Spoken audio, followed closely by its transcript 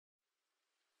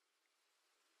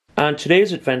On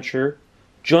today's adventure,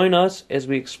 join us as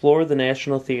we explore the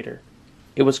National Theater.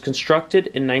 It was constructed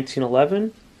in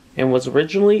 1911 and was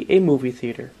originally a movie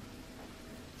theater.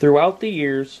 Throughout the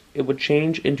years, it would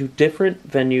change into different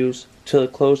venues till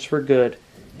it closed for good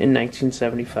in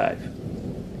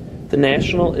 1975. The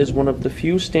National is one of the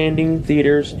few standing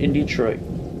theaters in Detroit.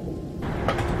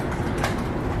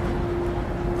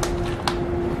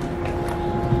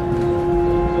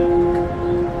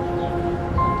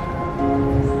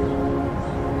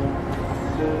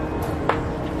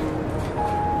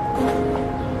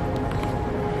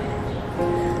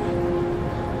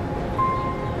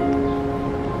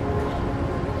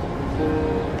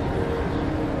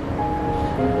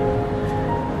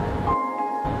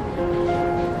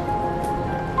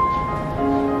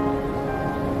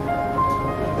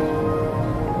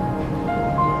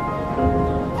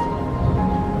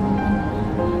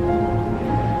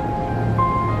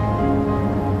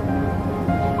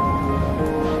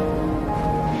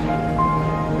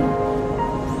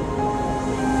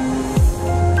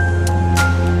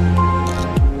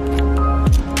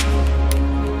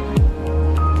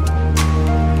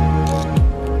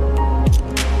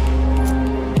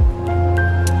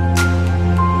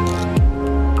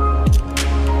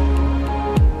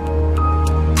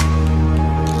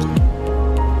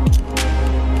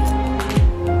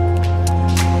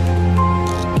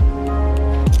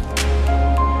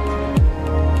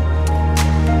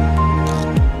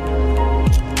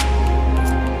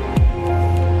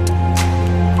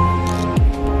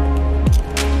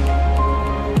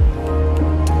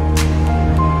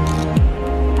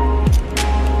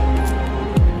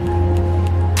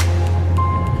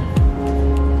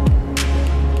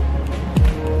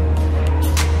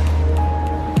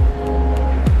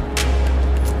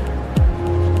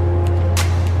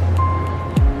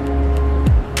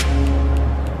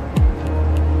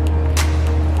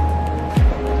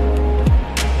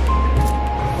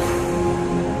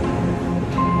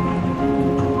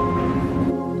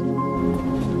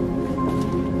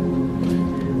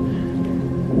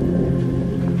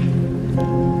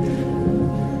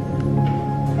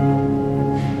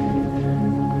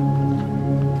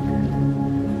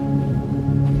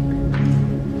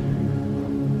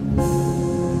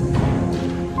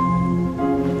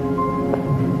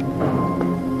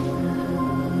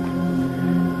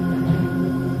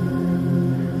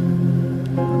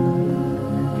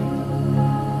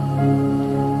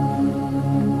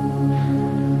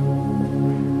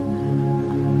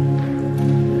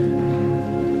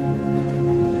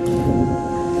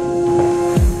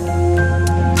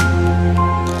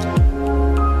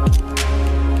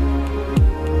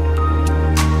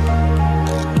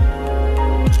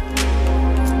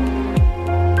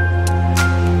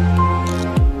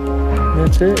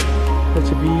 That's it. That's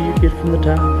a view you get from the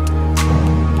top.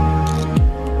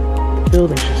 The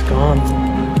building's just gone.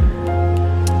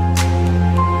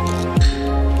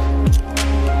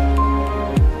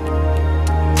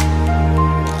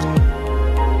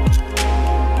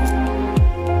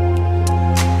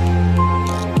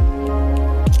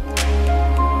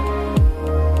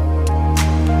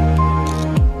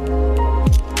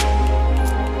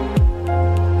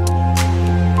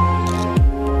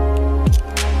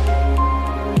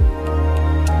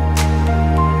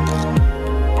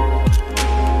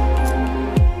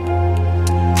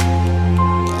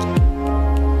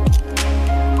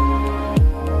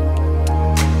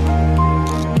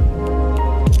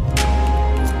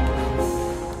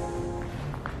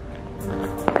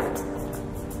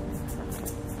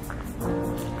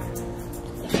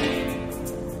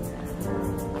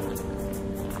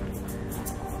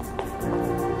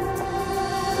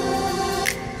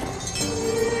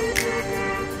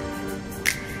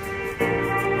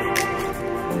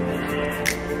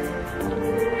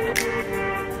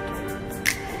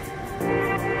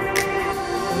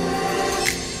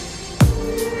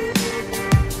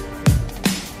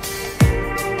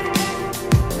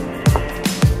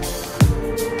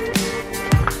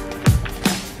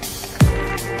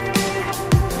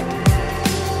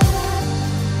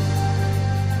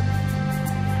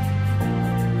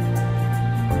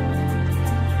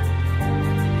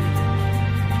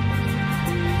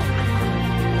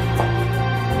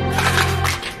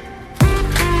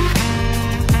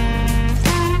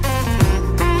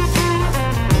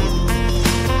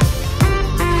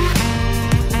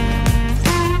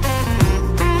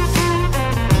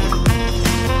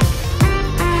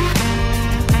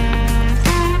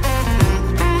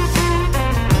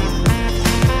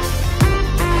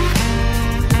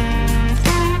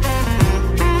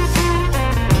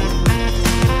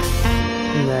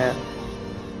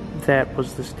 That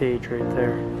was the stage right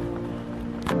there.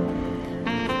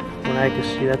 when I can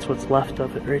see, that's what's left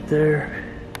of it right there.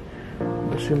 I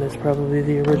assume that's probably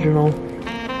the original.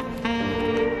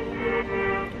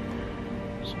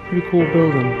 It's a pretty cool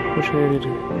building. Wish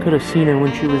I could have seen her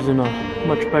when she was in a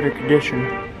much better condition.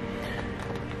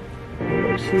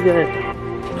 See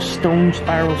that stone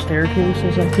spiral staircase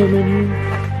as I come in here?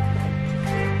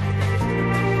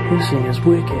 This thing is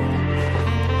wicked.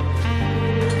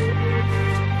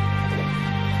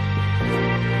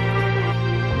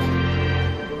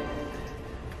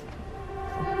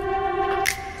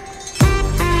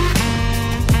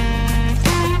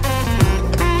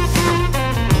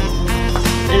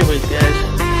 Anyways guys,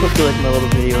 hope you liked my little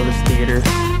video of this theater.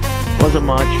 Wasn't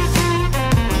much.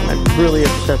 I'm really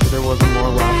upset that there wasn't more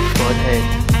left, but hey,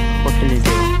 what can you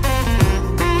do?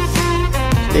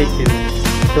 Stay tuned.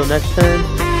 Until next time,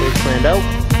 Wasteland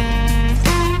out.